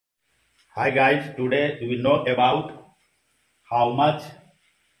Hi guys, today we will know about how much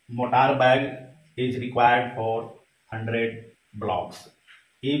mortar bag is required for 100 blocks.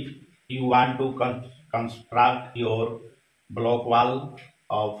 If you want to construct your block wall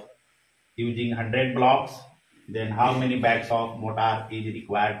of using 100 blocks, then how many bags of mortar is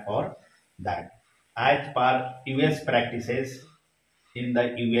required for that? As per US practices, in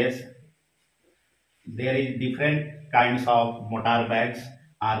the US there is different kinds of mortar bags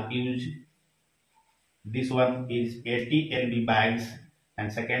are used. This one is 80 lb bags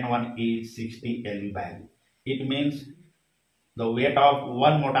and second one is 60 lb bag. It means the weight of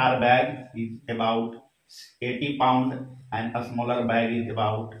one mortar bag is about 80 pound and a smaller bag is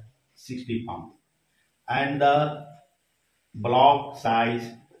about 60 pound. And the block size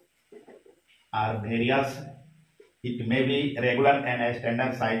are various. It may be regular and a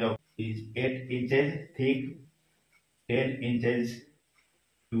standard size of is 8 inches thick, 10 inches,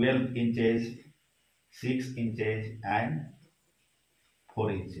 12 inches, 6 inches and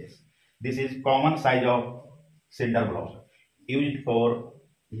 4 inches. This is common size of cinder block used for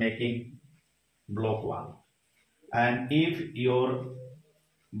making block wall. And if your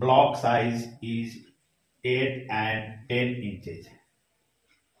block size is 8 and 10 inches,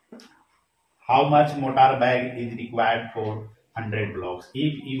 how much mortar bag is required for 100 blocks?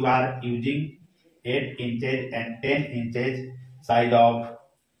 If you are using 8 inches and 10 inches size of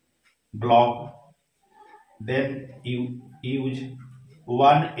block, then you use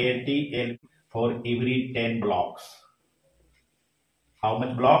 180 L for every 10 blocks. How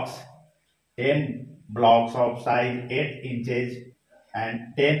much blocks? 10 blocks of size 8 inches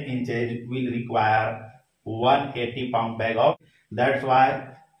and 10 inches will require 180 pound bag of. That's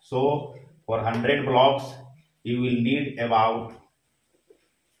why, so for 100 blocks you will need about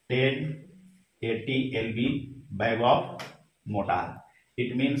 10 80 lb bag of mortar.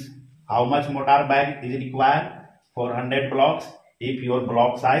 It means how much mortar bag is required for 100 blocks? If your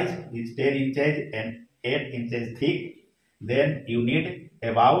block size is 10 inches and 8 inches thick, then you need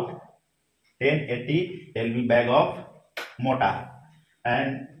about 1080 lb bag of mortar.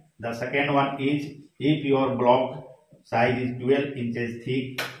 And the second one is, if your block size is 12 inches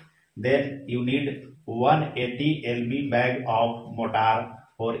thick, then you need 180 lb bag of mortar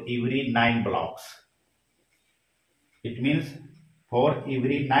for every 9 blocks. It means for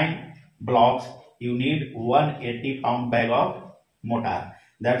every 9 blocks you need 180 pound bag of mortar.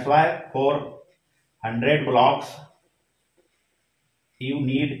 That's why for 100 blocks you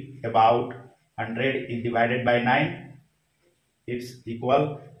need about 100 is divided by 9. It's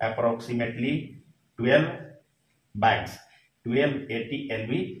equal approximately 12 bags, 1280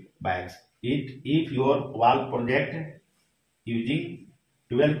 lb bags. If your wall project using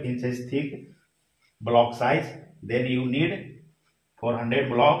 12 inches thick block size, then you need for 100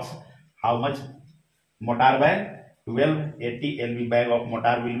 blocks how much mortar bag? 1280 lb bag of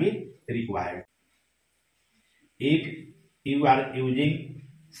mortar will be required. If you are using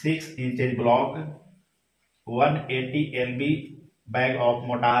 6 inches block, 180 lb bag of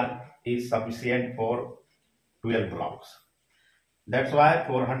mortar is sufficient for 12 blocks. That's why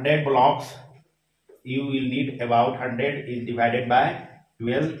for 100 blocks you will need about 100 is divided by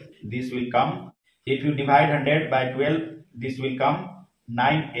 12. This will come, if you divide 100 by 12, this will come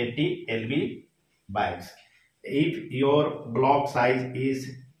 980 lb bags. If your block size is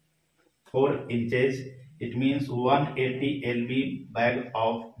 4 inches, it means 180 lb bag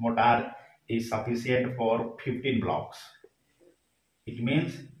of mortar is sufficient for 15 blocks. It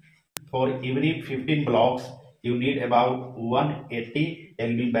means for every 15 blocks you need about 180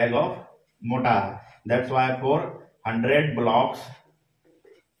 lb bag of mortar. That's why for 100 blocks,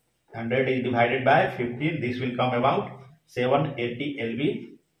 100 is divided by 15, this will come about 780 lb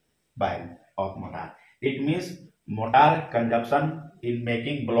bag of mortar. It means mortar consumption in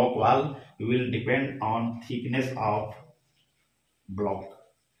making block wall will depend on thickness of block.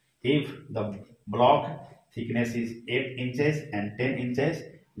 If the block thickness is 8 inches and 10 inches,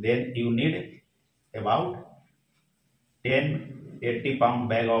 then you need about 10 80 pound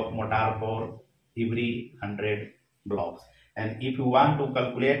bag of mortar for every 100 blocks. And if you want to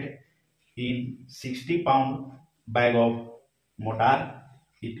calculate in 60 pound bag of mortar,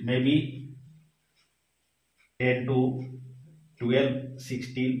 it may be 10 to 12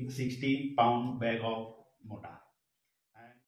 60 pound bag of mortar.